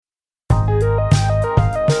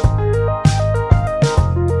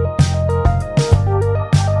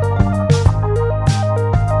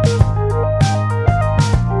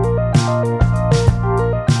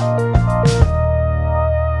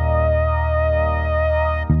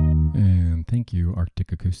you,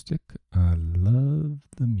 Arctic Acoustic. I love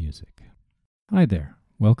the music. Hi there.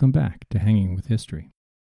 Welcome back to Hanging with History.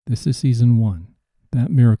 This is Season 1, that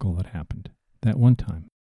miracle that happened, that one time.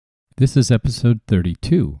 This is Episode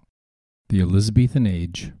 32, The Elizabethan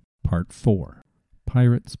Age, Part 4,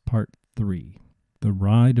 Pirates, Part 3, The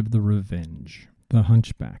Ride of the Revenge, The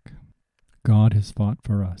Hunchback, God Has Fought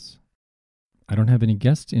for Us. I don't have any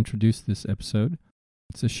guests to introduce this episode.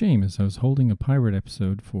 It's a shame, as I was holding a pirate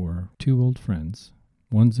episode for two old friends.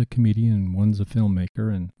 One's a comedian and one's a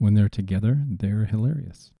filmmaker, and when they're together, they're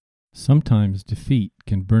hilarious. Sometimes defeat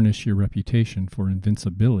can burnish your reputation for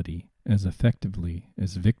invincibility as effectively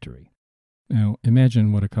as victory. Now,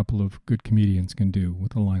 imagine what a couple of good comedians can do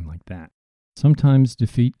with a line like that. Sometimes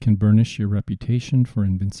defeat can burnish your reputation for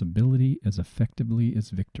invincibility as effectively as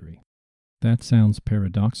victory. That sounds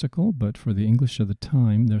paradoxical, but for the English of the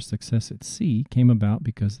time, their success at sea came about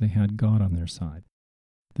because they had God on their side.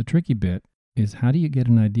 The tricky bit is, how do you get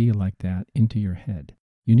an idea like that into your head?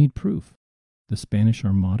 You need proof. The Spanish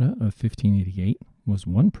Armada of 1588 was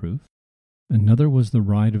one proof. Another was the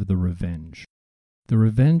Ride of the Revenge. The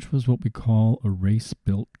Revenge was what we call a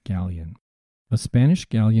race-built galleon. A Spanish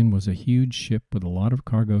galleon was a huge ship with a lot of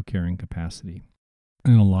cargo carrying capacity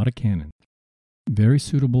and a lot of cannon. Very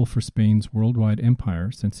suitable for Spain's worldwide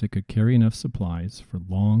empire, since it could carry enough supplies for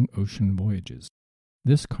long ocean voyages.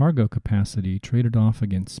 This cargo capacity traded off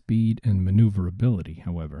against speed and maneuverability,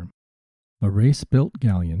 however. A race-built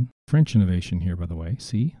galleon, French innovation here by the way,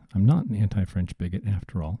 see, I'm not an anti-French bigot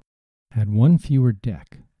after all, had one fewer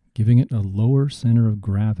deck, giving it a lower center of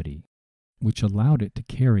gravity, which allowed it to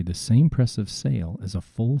carry the same press of sail as a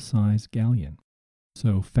full-size galleon,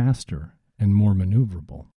 so faster and more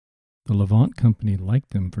maneuverable. The Levant Company liked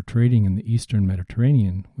them for trading in the eastern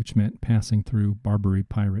Mediterranean, which meant passing through Barbary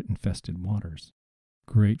pirate-infested waters.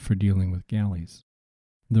 Great for dealing with galleys.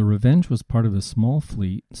 The Revenge was part of a small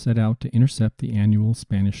fleet set out to intercept the annual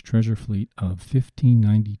Spanish treasure fleet of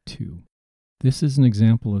 1592. This is an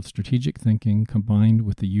example of strategic thinking combined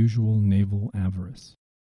with the usual naval avarice.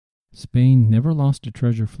 Spain never lost a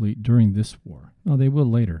treasure fleet during this war. Oh, they will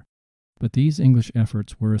later. But these English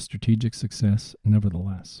efforts were a strategic success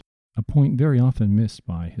nevertheless. A point very often missed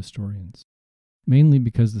by historians, mainly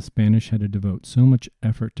because the Spanish had to devote so much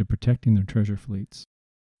effort to protecting their treasure fleets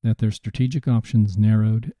that their strategic options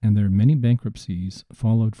narrowed and their many bankruptcies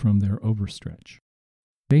followed from their overstretch.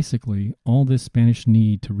 Basically, all this Spanish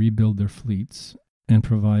need to rebuild their fleets and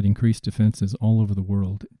provide increased defenses all over the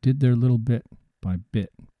world did their little bit by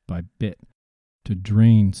bit to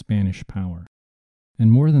drain Spanish power.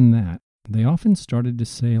 And more than that, they often started to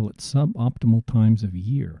sail at suboptimal times of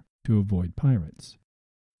year to avoid pirates,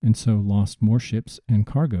 and so lost more ships and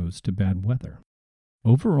cargoes to bad weather.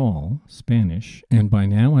 Overall, Spanish, and by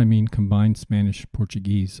now I mean combined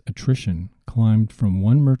Spanish-Portuguese attrition, climbed from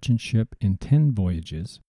one merchant ship in 10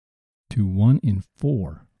 voyages to 1 in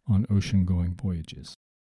 4 on ocean-going voyages.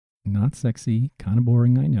 Not sexy, kind of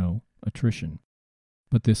boring, I know, attrition.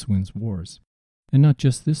 But this wins wars. And not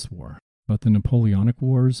just this war, but the Napoleonic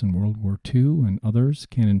Wars and World War II and others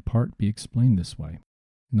can in part be explained this way.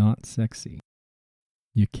 Not sexy.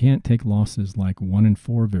 You can't take losses like 1 in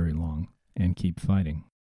 4 very long and keep fighting.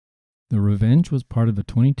 The Revenge was part of a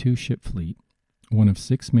 22-ship fleet, one of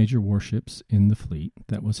 6 major warships in the fleet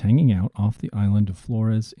that was hanging out off the island of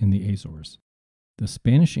Flores in the Azores. The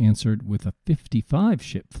Spanish answered with a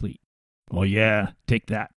 55-ship fleet. Oh yeah, take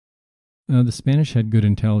that. The Spanish had good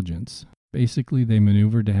intelligence. Basically, they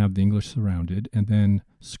maneuvered to have the English surrounded and then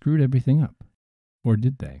screwed everything up. Or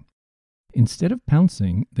did they? Instead of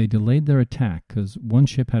pouncing, they delayed their attack because one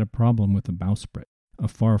ship had a problem with the bowsprit, a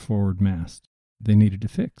far forward mast, they needed to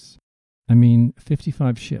fix.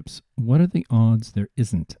 55 ships. What are the odds there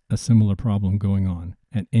isn't a similar problem going on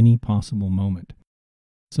at any possible moment?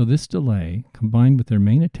 So this delay, combined with their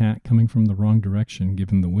main attack coming from the wrong direction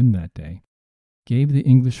given the wind that day, gave the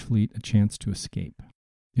English fleet a chance to escape.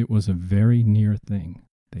 It was a very near thing.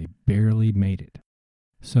 They barely made it.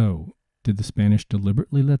 So, did the Spanish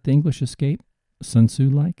deliberately let the English escape, Sun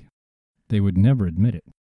Tzu-like? They would never admit it.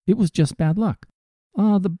 It was just bad luck.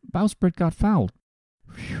 The bowsprit got fouled.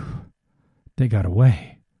 Phew. They got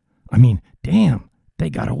away. Damn,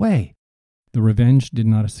 they got away. The Revenge did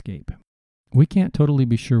not escape. We can't totally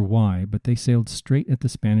be sure why, but they sailed straight at the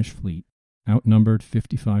Spanish fleet, outnumbered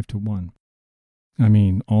 55 to 1.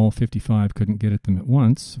 All 55 couldn't get at them at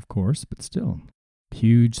once, of course, but still.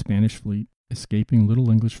 Huge Spanish fleet, escaping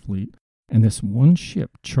little English fleet, and this one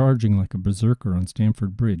ship charging like a berserker on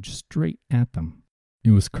Stamford Bridge straight at them.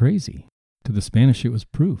 It was crazy. To the Spanish it was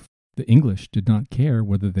proof. The English did not care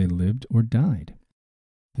whether they lived or died.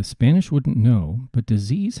 The Spanish wouldn't know, but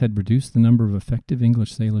disease had reduced the number of effective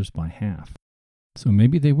English sailors by half. So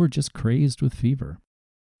maybe they were just crazed with fever.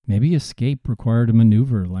 Maybe escape required a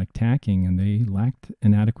maneuver like tacking, and they lacked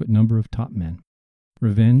an adequate number of top men.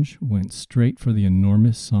 Revenge went straight for the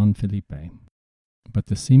enormous San Felipe. But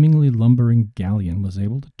the seemingly lumbering galleon was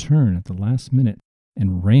able to turn at the last minute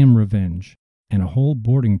and ram Revenge, and a whole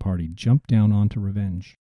boarding party jumped down onto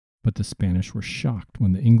Revenge. But the Spanish were shocked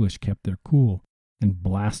when the English kept their cool and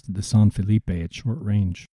blasted the San Felipe at short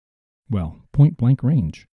range. Well, point-blank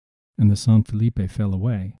range. And the San Felipe fell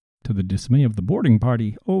away, to the dismay of the boarding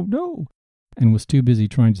party, oh no, and was too busy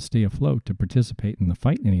trying to stay afloat to participate in the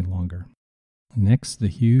fight any longer. Next, the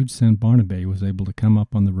huge San Barnabé was able to come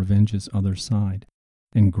up on the Revenge's other side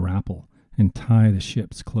and grapple and tie the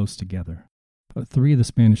ships close together. But 3 of the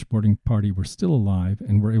Spanish boarding party were still alive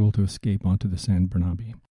and were able to escape onto the San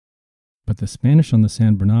Bernabe. But the Spanish on the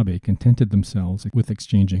San Bernabe contented themselves with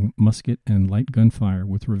exchanging musket and light gunfire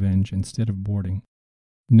with Revenge instead of boarding.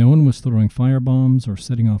 No one was throwing firebombs or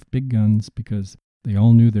setting off big guns because they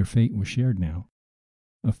all knew their fate was shared now.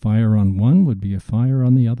 A fire on one would be a fire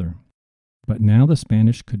on the other. But now the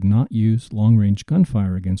Spanish could not use long-range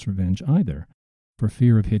gunfire against Revenge either, for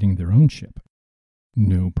fear of hitting their own ship.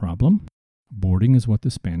 No problem. Boarding is what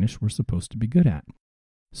the Spanish were supposed to be good at.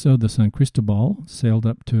 So the San Cristobal sailed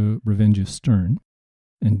up to Revenge's stern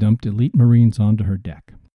and dumped elite Marines onto her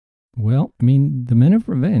deck. Well, the men of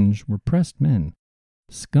Revenge were pressed men,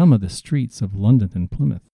 scum of the streets of London and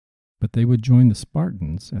Plymouth, but they would join the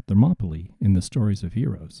Spartans at Thermopylae in the stories of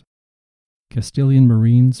heroes. Castilian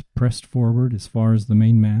Marines pressed forward as far as the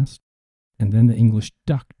mainmast, and then the English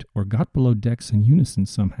ducked or got below decks in unison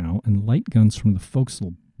somehow, and light guns from the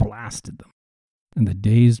forecastle blasted them, and the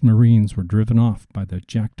dazed Marines were driven off by the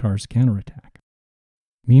Jacktar's counterattack.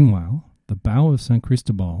 Meanwhile, the bow of San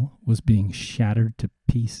Cristobal was being shattered to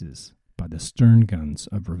pieces by the stern guns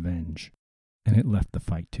of Revenge, and it left the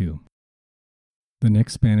fight too. The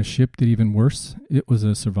next Spanish ship did even worse. It was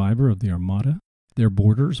a survivor of the Armada. Their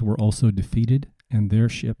boarders were also defeated, and their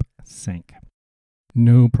ship sank.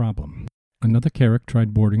 No problem. Another carrack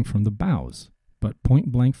tried boarding from the bows, but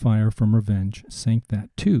point-blank fire from Revenge sank that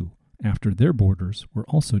too, after their boarders were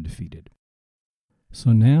also defeated.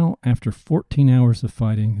 So now, after 14 hours of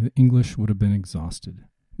fighting, the English would have been exhausted.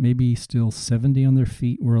 Maybe still 70 on their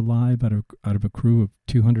feet were alive out of a crew of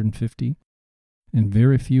 250, and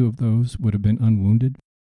very few of those would have been unwounded.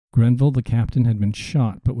 Grenville, the captain, had been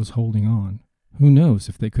shot but was holding on. Who knows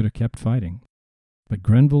if they could have kept fighting? But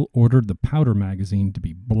Grenville ordered the powder magazine to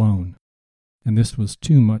be blown, and this was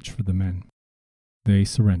too much for the men. They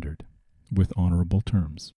surrendered, with honorable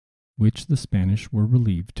terms, which the Spanish were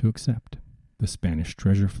relieved to accept. The Spanish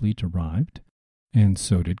treasure fleet arrived, and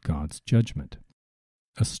so did God's judgment.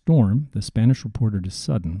 A storm, the Spanish reported as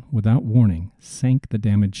sudden, without warning, sank the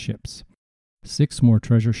damaged ships. 6 more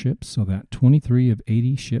treasure ships, so that 23 of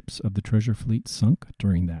 80 ships of the treasure fleet sunk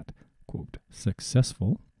during that, quote,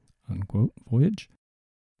 successful, unquote, voyage.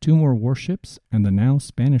 2 more warships, and the now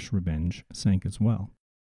Spanish Revenge sank as well.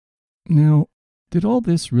 Now, did all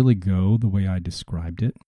this really go the way I described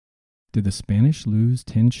it? Did the Spanish lose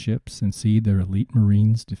 10 ships and see their elite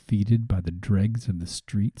Marines defeated by the dregs of the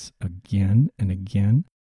streets again and again?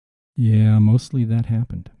 Yeah, mostly that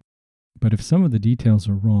happened. But if some of the details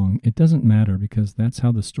are wrong, it doesn't matter because that's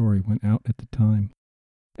how the story went out at the time.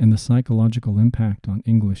 And the psychological impact on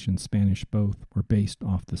English and Spanish both were based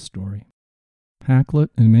off the story. Hakluyt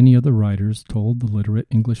and many other writers told the literate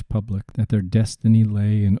English public that their destiny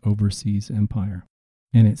lay in overseas empire,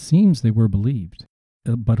 and it seems they were believed.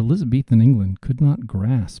 But Elizabethan England could not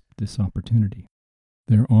grasp this opportunity.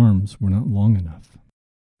 Their arms were not long enough.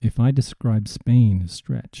 If I describe Spain as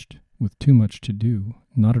stretched, with too much to do,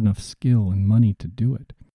 not enough skill and money to do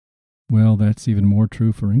it, well, that's even more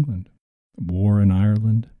true for England. War in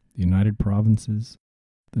Ireland, the United Provinces,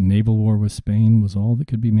 the naval war with Spain was all that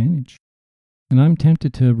could be managed. And I'm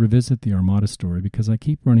tempted to revisit the Armada story because I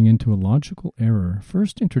keep running into a logical error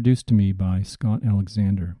first introduced to me by Scott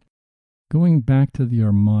Alexander. Going back to the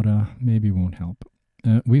Armada maybe won't help.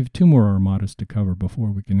 We have 2 more Armadas to cover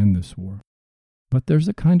before we can end this war. But there's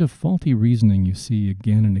a kind of faulty reasoning you see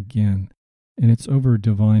again and again, and it's over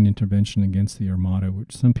divine intervention against the Armada,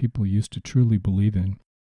 which some people used to truly believe in.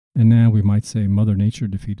 And now we might say Mother Nature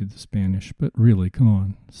defeated the Spanish, but really, come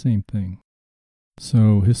on, same thing.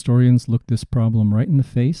 So historians look this problem right in the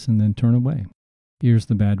face and then turn away. Here's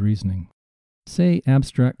the bad reasoning. Say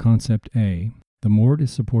abstract concept A, the more it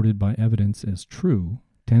is supported by evidence as true,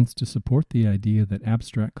 tends to support the idea that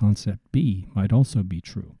abstract concept B might also be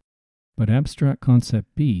true. But abstract concept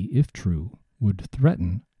B, if true, would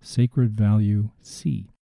threaten sacred value C.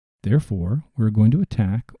 Therefore, we're going to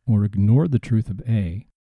attack or ignore the truth of A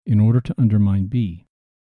in order to undermine B.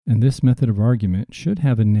 And this method of argument should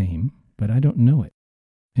have a name, but I don't know it.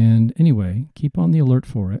 And anyway, keep on the alert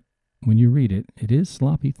for it. When you read it, it is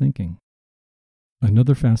sloppy thinking.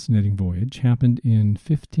 Another fascinating voyage happened in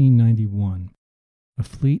 1591. A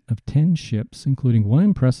fleet of 10 ships, including one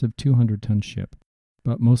impressive 200-ton ship,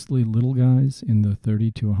 but mostly little guys in the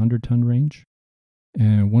 30 to 100-ton range,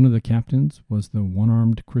 and one of the captains was the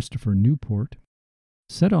one-armed Christopher Newport,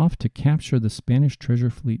 set off to capture the Spanish treasure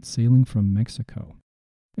fleet sailing from Mexico.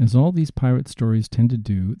 As all these pirate stories tend to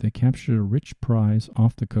do, they captured a rich prize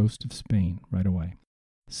off the coast of Spain right away.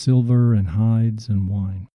 Silver and hides and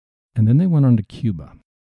wine. And then they went on to Cuba,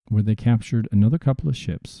 where they captured another couple of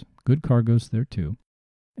ships, good cargoes there too,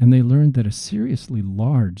 and they learned that a seriously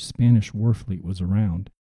large Spanish war fleet was around,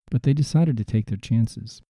 but they decided to take their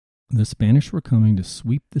chances. The Spanish were coming to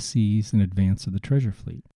sweep the seas in advance of the treasure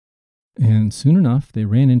fleet. And soon enough, they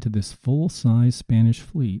ran into this full-size Spanish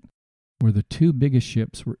fleet, where the two biggest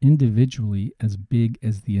ships were individually as big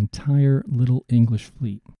as the entire little English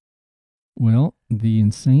fleet. Well, the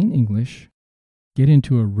insane English get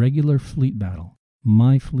into a regular fleet battle,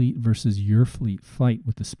 my fleet versus your fleet fight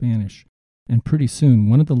with the Spanish, and pretty soon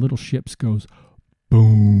one of the little ships goes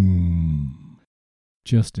boom,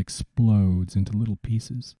 just explodes into little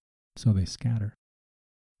pieces, so they scatter.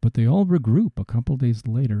 But they all regroup a couple days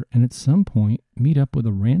later and at some point meet up with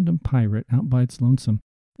a random pirate out by its lonesome,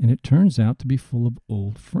 and it turns out to be full of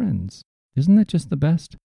old friends. Isn't that just the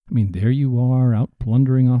best? I mean, there you are out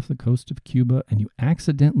plundering off the coast of Cuba and you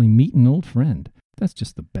accidentally meet an old friend. That's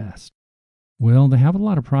just the best. Well, they have a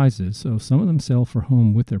lot of prizes, so some of them sail for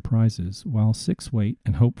home with their prizes, while 6 wait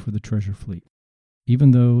and hope for the treasure fleet,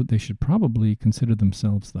 even though they should probably consider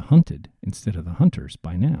themselves the hunted instead of the hunters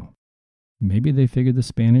by now. Maybe they figured the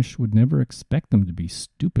Spanish would never expect them to be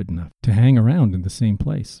stupid enough to hang around in the same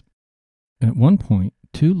place. At one point,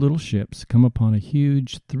 2 little ships come upon a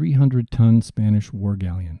huge 300-ton Spanish war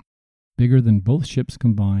galleon, bigger than both ships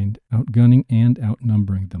combined, outgunning and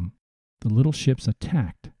outnumbering them. The little ships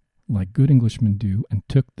attacked, like good Englishmen do, and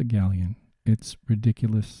took the galleon. It's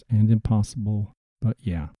ridiculous and impossible, but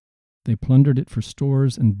yeah. They plundered it for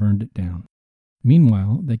stores and burned it down.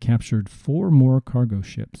 Meanwhile, they captured 4 more cargo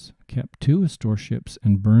ships, kept 2 as store ships,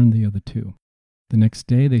 and burned the other 2. The next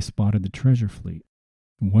day, they spotted the treasure fleet.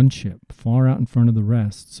 One ship far out in front of the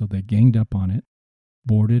rest, so they ganged up on it,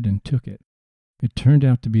 boarded, and took it. It turned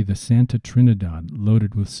out to be the Santa Trinidad,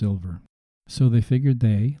 loaded with silver. So they figured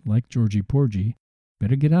they, like Georgie Porgy,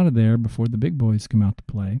 better get out of there before the big boys come out to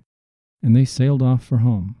play, and they sailed off for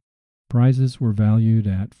home. Prizes were valued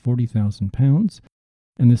at £40,000,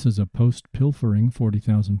 and this is a post-pilfering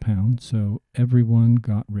 £40,000, so everyone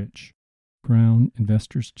got rich. Crown,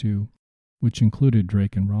 investors too, which included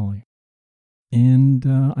Drake and Raleigh. And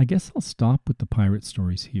I guess I'll stop with the pirate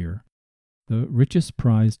stories here. The richest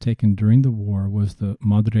prize taken during the war was the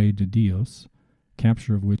Madre de Dios,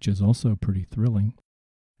 capture of which is also pretty thrilling.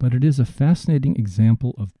 But it is a fascinating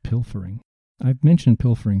example of pilfering. I've mentioned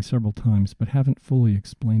pilfering several times, but haven't fully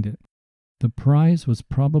explained it. The prize was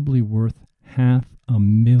probably worth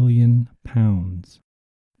 £500,000.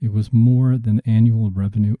 It was more than the annual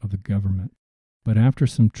revenue of the government. But after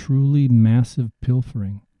some truly massive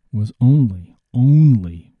pilfering, was only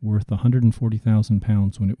worth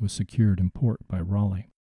 £140,000 when it was secured in port by Raleigh.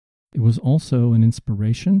 It was also an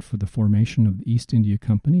inspiration for the formation of the East India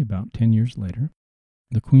Company about 10 years later.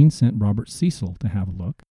 The Queen sent Robert Cecil to have a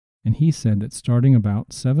look, and he said that starting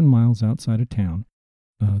about 7 miles outside of town,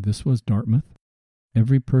 this was Dartmouth,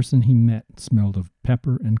 every person he met smelled of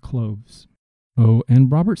pepper and cloves. Oh, and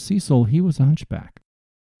Robert Cecil, he was a hunchback.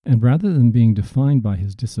 And rather than being defined by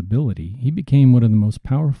his disability, he became one of the most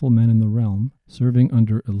powerful men in the realm, serving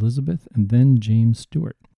under Elizabeth and then James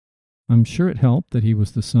Stuart. I'm sure it helped that he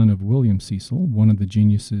was the son of William Cecil, one of the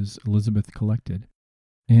geniuses Elizabeth collected,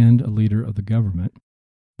 and a leader of the government.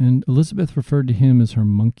 And Elizabeth referred to him as her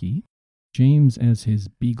monkey, James as his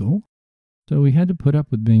beagle, so he had to put up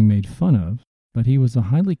with being made fun of, but he was a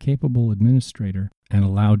highly capable administrator and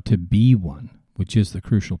allowed to be one, which is the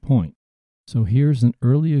crucial point. So here's an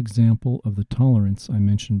early example of the tolerance I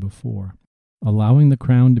mentioned before, allowing the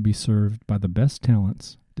crown to be served by the best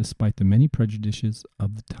talents despite the many prejudices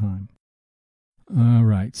of the time. All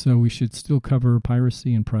right, so we should still cover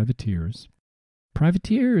piracy and privateers.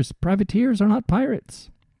 Privateers are not pirates.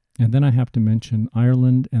 And then I have to mention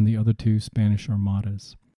Ireland and the other 2 Spanish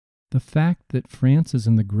armadas. The fact that France is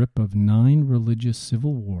in the grip of 9 religious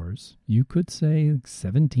civil wars, you could say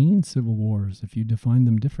 17 civil wars if you define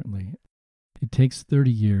them differently. It takes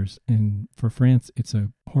 30 years, and for France, it's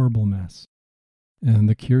a horrible mess. and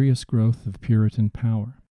the curious growth of Puritan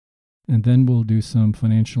power. And then we'll do some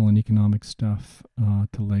financial and economic stuff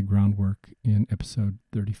to lay groundwork in episode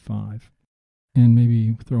 35, and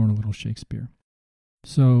maybe throw in a little Shakespeare.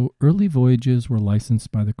 So early voyages were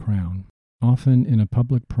licensed by the Crown, often in a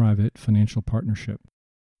public-private financial partnership,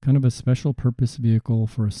 kind of a special purpose vehicle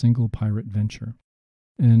for a single pirate venture.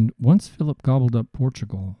 And once Philip gobbled up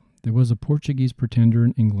Portugal, there was a Portuguese pretender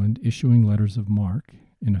in England issuing letters of marque,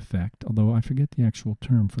 in effect, although I forget the actual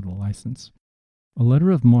term for the license. A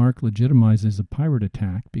letter of marque legitimizes a pirate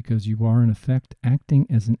attack because you are in effect acting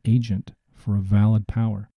as an agent for a valid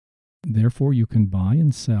power. Therefore, you can buy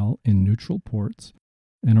and sell in neutral ports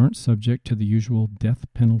and aren't subject to the usual death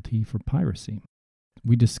penalty for piracy.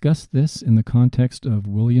 We discussed this in the context of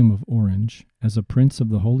William of Orange. As a prince of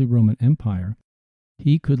the Holy Roman Empire,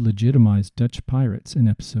 he could legitimize Dutch pirates in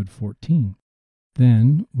episode 14.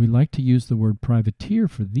 Then, we like to use the word privateer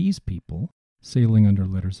for these people, sailing under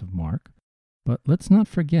letters of marque, but let's not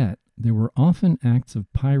forget there were often acts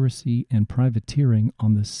of piracy and privateering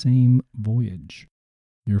on the same voyage.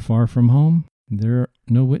 You're far from home, there are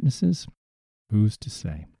no witnesses. Who's to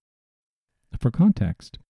say? For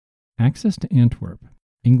context, access to Antwerp,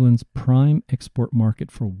 England's prime export market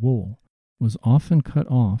for wool, was often cut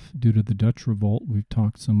off due to the Dutch revolt we've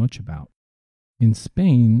talked so much about. In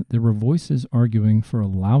Spain, there were voices arguing for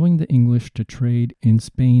allowing the English to trade in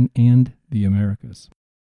Spain and the Americas.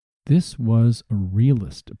 This was a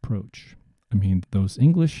realist approach. I mean, those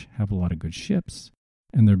English have a lot of good ships,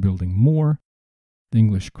 and they're building more. The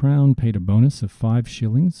English crown paid a bonus of 5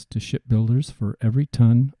 shillings to shipbuilders for every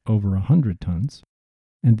ton over 100 tons,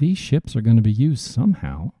 and these ships are going to be used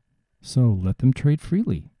somehow, so let them trade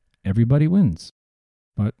freely. Everybody wins.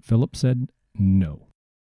 But Philip said no.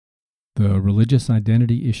 The religious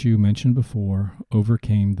identity issue mentioned before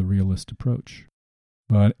overcame the realist approach.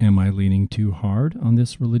 But am I leaning too hard on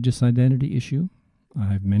this religious identity issue?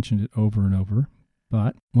 I've mentioned it over and over,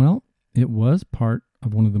 but, well, it was part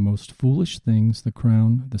of one of the most foolish things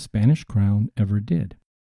the Spanish crown, ever did.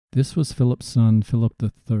 This was Philip's son, Philip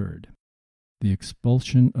III, the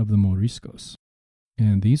expulsion of the Moriscos.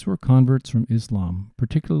 And these were converts from Islam,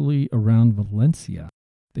 particularly around Valencia.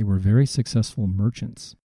 They were very successful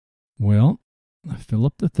merchants. Well,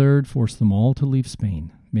 Philip III forced them all to leave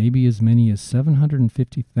Spain, maybe as many as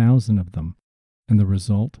 750,000 of them, and the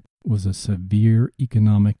result was a severe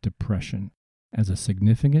economic depression, as a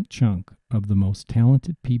significant chunk of the most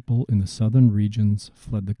talented people in the southern regions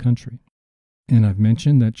fled the country. And I've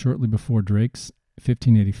mentioned that shortly before Drake's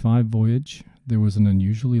 1585 voyage, there was an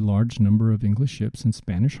unusually large number of English ships in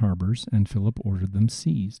Spanish harbors, and Philip ordered them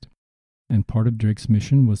seized. And part of Drake's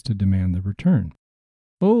mission was to demand their return.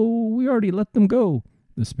 "Oh, we already let them go,"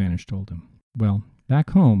 the Spanish told him. Well,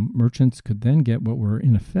 back home, merchants could then get what were,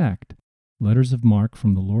 in effect, letters of marque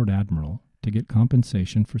from the Lord Admiral to get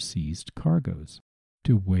compensation for seized cargoes,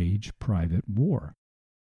 to wage private war.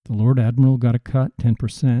 The Lord Admiral got a cut,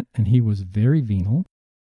 10%, and he was very venal,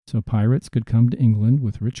 so pirates could come to England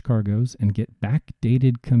with rich cargoes and get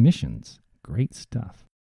backdated commissions. Great stuff.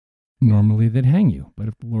 Normally they'd hang you, but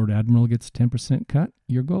if the Lord Admiral gets 10% cut,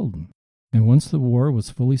 you're golden. And once the war was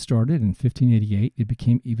fully started in 1588, it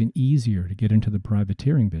became even easier to get into the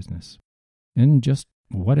privateering business. And just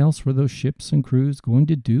what else were those ships and crews going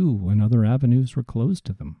to do when other avenues were closed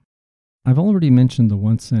to them? I've already mentioned the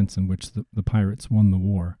one sense in which the pirates won the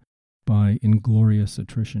war, by inglorious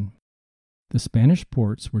attrition. The Spanish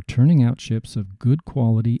ports were turning out ships of good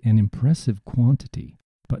quality and impressive quantity,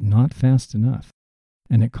 but not fast enough,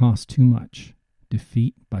 and it cost too much.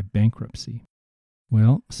 Defeat by bankruptcy.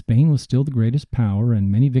 Well, Spain was still the greatest power,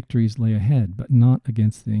 and many victories lay ahead, but not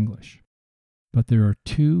against the English. But there are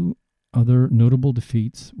 2 other notable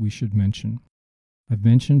defeats we should mention. I've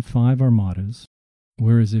mentioned 5 armadas,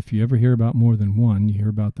 whereas if you ever hear about more than one, you hear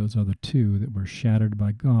about those other 2 that were shattered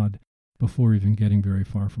by God before even getting very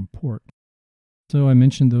far from port. So I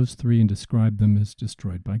mentioned those 3 and described them as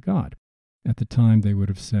destroyed by God. At the time, they would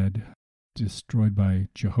have said, destroyed by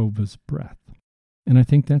Jehovah's breath. And I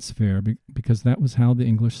think that's fair, because that was how the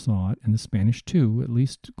English saw it, and the Spanish too, at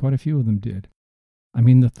least quite a few of them did. I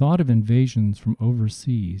mean, the thought of invasions from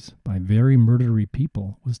overseas by very murdery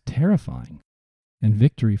people was terrifying, and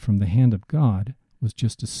victory from the hand of God was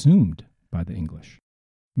just assumed by the English.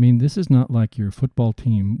 I mean, this is not like your football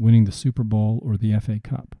team winning the Super Bowl or the FA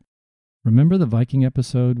Cup. Remember the Viking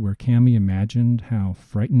episode where Cammy imagined how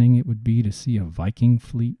frightening it would be to see a Viking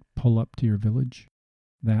fleet pull up to your village?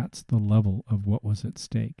 That's the level of what was at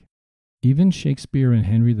stake. Even Shakespeare in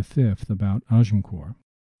Henry V about Agincourt,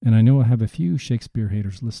 and I know I have a few Shakespeare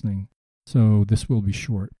haters listening, so this will be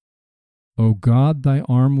short. "O God, thy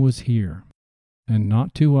arm was here. And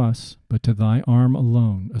not to us, but to thy arm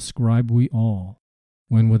alone ascribe we all,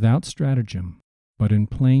 when without stratagem, but in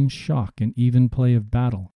plain shock and even play of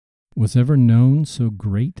battle, was ever known so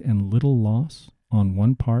great and little loss on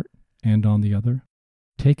one part and on the other?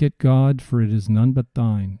 Take it, God, for it is none but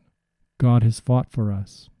thine. God has fought for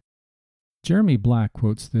us. Jeremy Black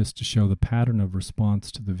quotes this to show the pattern of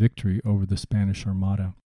response to the victory over the Spanish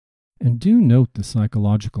Armada. And do note the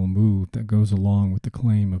psychological move that goes along with the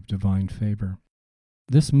claim of divine favor.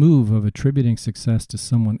 This move of attributing success to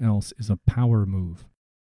someone else is a power move.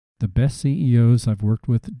 The best CEOs I've worked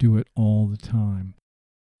with do it all the time.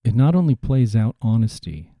 It not only plays out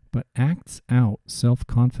honesty, but acts out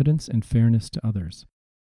self-confidence and fairness to others.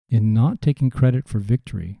 In not taking credit for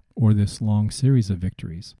victory, or this long series of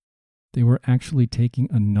victories, they were actually taking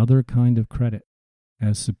another kind of credit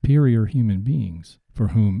as superior human beings for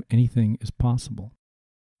whom anything is possible.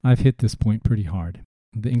 I've hit this point pretty hard.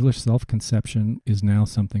 The English self-conception is now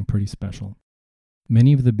something pretty special.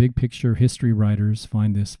 Many of the big-picture history writers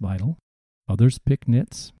find this vital. Others pick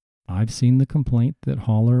nits. I've seen the complaint that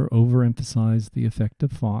Haller overemphasized the effect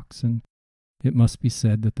of Fox, and it must be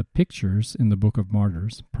said that the pictures in the Book of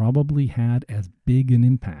Martyrs probably had as big an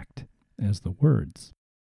impact as the words.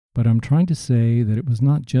 But I'm trying to say that it was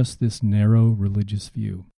not just this narrow religious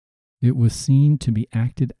view. It was seen to be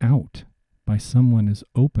acted out by someone as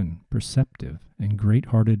open, perceptive, and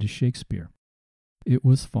great-hearted as Shakespeare. It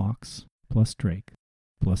was Fox, plus Drake,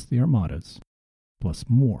 plus the Armadas, plus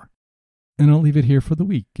more. And I'll leave it here for the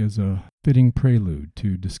week as a fitting prelude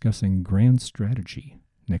to discussing grand strategy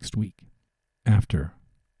next week, after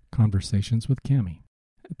Conversations with Cami.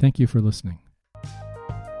 Thank you for listening.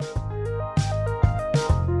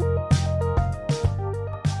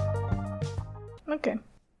 Okay,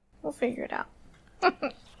 we'll figure it out.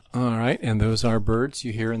 All right, and those are birds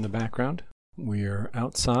you hear in the background. We are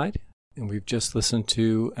outside, and we've just listened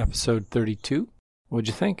to episode 32. What'd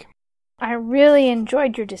you think? I really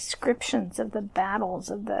enjoyed your descriptions of the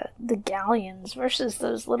battles of the galleons versus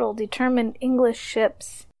those little determined English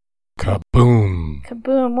ships. Kaboom!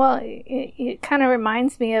 Kaboom. Well, it kind of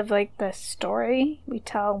reminds me of like the story we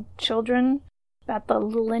tell children about the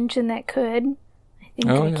little engine that could.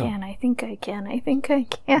 I think I can.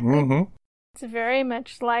 Mm-hmm. It's very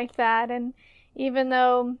much like that, and even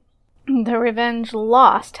though the Revenge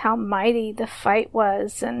lost, how mighty the fight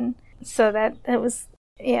was, and so that it was,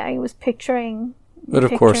 I was picturing. But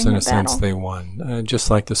of course, in a battle. sense, they won, just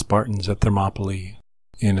like the Spartans at Thermopylae,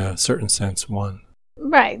 in a certain sense, won.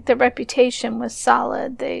 Right, their reputation was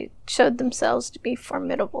solid. They showed themselves to be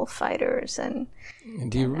formidable fighters, and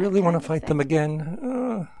do you really want to fight them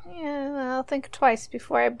again? Yeah, I'll think twice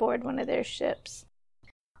before I board one of their ships.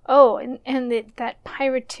 Oh, and that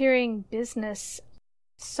pirateering business,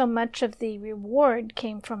 so much of the reward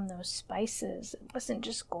came from those spices. It wasn't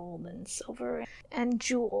just gold and silver and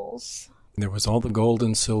jewels. There was all the gold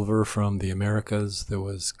and silver from the Americas. There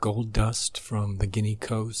was gold dust from the Guinea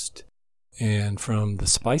coast and from the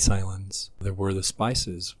Spice Islands. There were the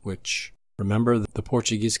spices, which, remember, the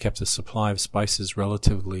Portuguese kept the supply of spices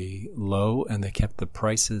relatively low, and they kept the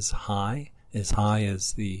prices high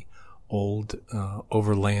as the old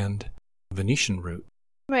overland Venetian route.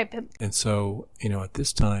 Right. And so, at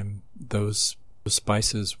this time, those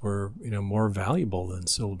spices were, more valuable than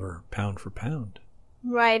silver pound for pound.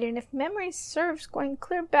 Right, and if memory serves, going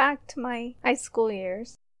clear back to my high school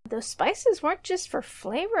years, those spices weren't just for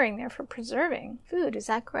flavoring, they're for preserving food. Is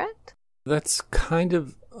that correct? That's kind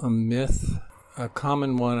of a myth. A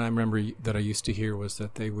common one I remember that I used to hear was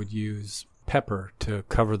that they would use pepper to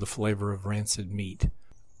cover the flavor of rancid meat.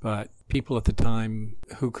 But people at the time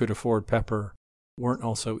who could afford pepper weren't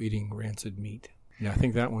also eating rancid meat. Yeah, I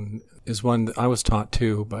think that one is one that I was taught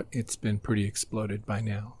too, but it's been pretty exploded by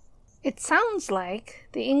now. It sounds like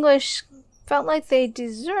the English felt like they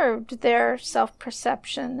deserved their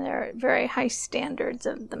self-perception, their very high standards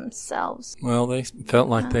of themselves. Well, they felt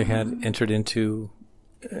like they had entered into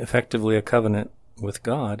effectively a covenant with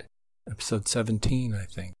God. Episode 17, I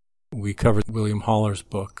think. We covered William Haller's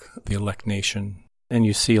book, The Elect Nation, and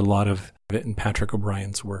you see a lot of it in Patrick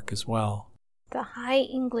O'Brien's work as well. The high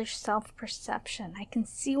English self-perception. I can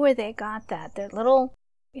see where they got that. Their little,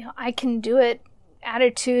 I can do it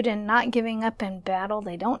attitude and not giving up in battle.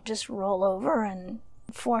 They don't just roll over and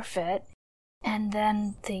forfeit. And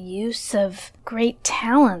then the use of great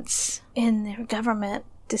talents in their government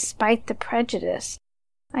despite the prejudice.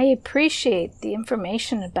 I appreciate the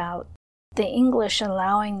information about the English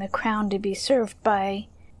allowing the crown to be served by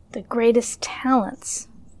the greatest talents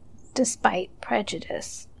despite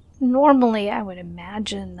prejudice. Normally, I would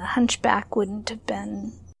imagine the hunchback wouldn't have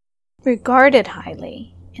been regarded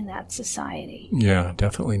highly in that society. Yeah,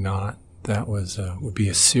 definitely not. That would be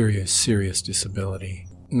a serious, serious disability.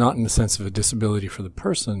 Not in the sense of a disability for the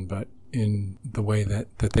person, but in the way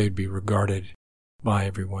that they'd be regarded by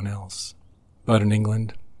everyone else. But in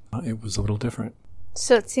England, it was a little different.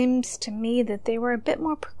 So it seems to me that they were a bit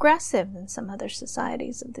more progressive than some other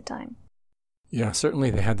societies of the time. Yeah,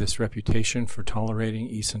 certainly they had this reputation for tolerating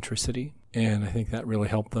eccentricity, and I think that really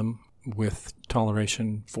helped them with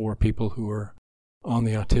toleration for people who were on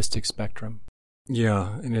the autistic spectrum.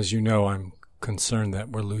 Yeah, and as you know, I'm concerned that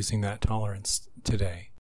we're losing that tolerance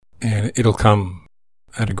today, and it'll come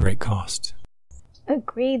at a great cost.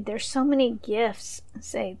 Agreed. There's so many gifts,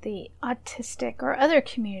 say, the autistic or other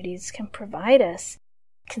communities can provide us,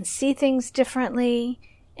 can see things differently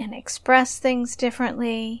and express things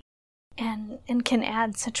differently, and can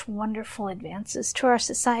add such wonderful advances to our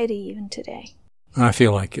society even today. I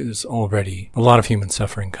feel like there's already a lot of human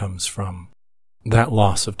suffering comes from that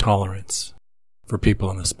loss of tolerance for people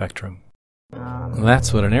on the spectrum.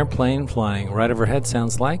 That's what an airplane flying right overhead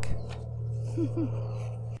sounds like.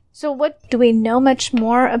 So do we know much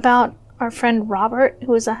more about our friend Robert,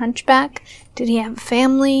 who was a hunchback? Did he have a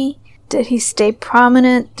family? Did he stay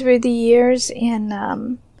prominent through the years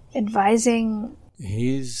in advising?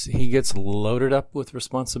 He gets loaded up with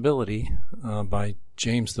responsibility by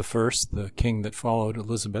James I, the king that followed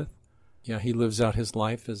Elizabeth. Yeah, he lives out his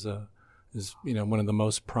life as one of the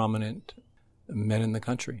most prominent men in the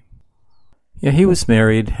country. Yeah, he was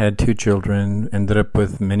married, had 2 children, ended up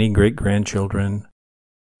with many great-grandchildren.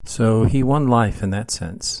 So he won life in that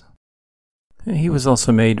sense. He was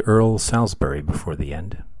also made Earl Salisbury before the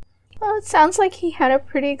end. Well, it sounds like he had a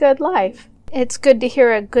pretty good life. It's good to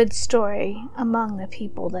hear a good story among the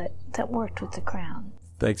people that worked with the crown.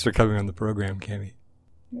 Thanks for coming on the program, Cami.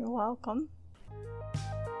 You're welcome.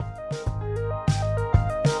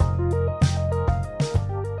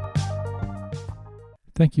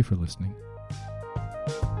 Thank you for listening.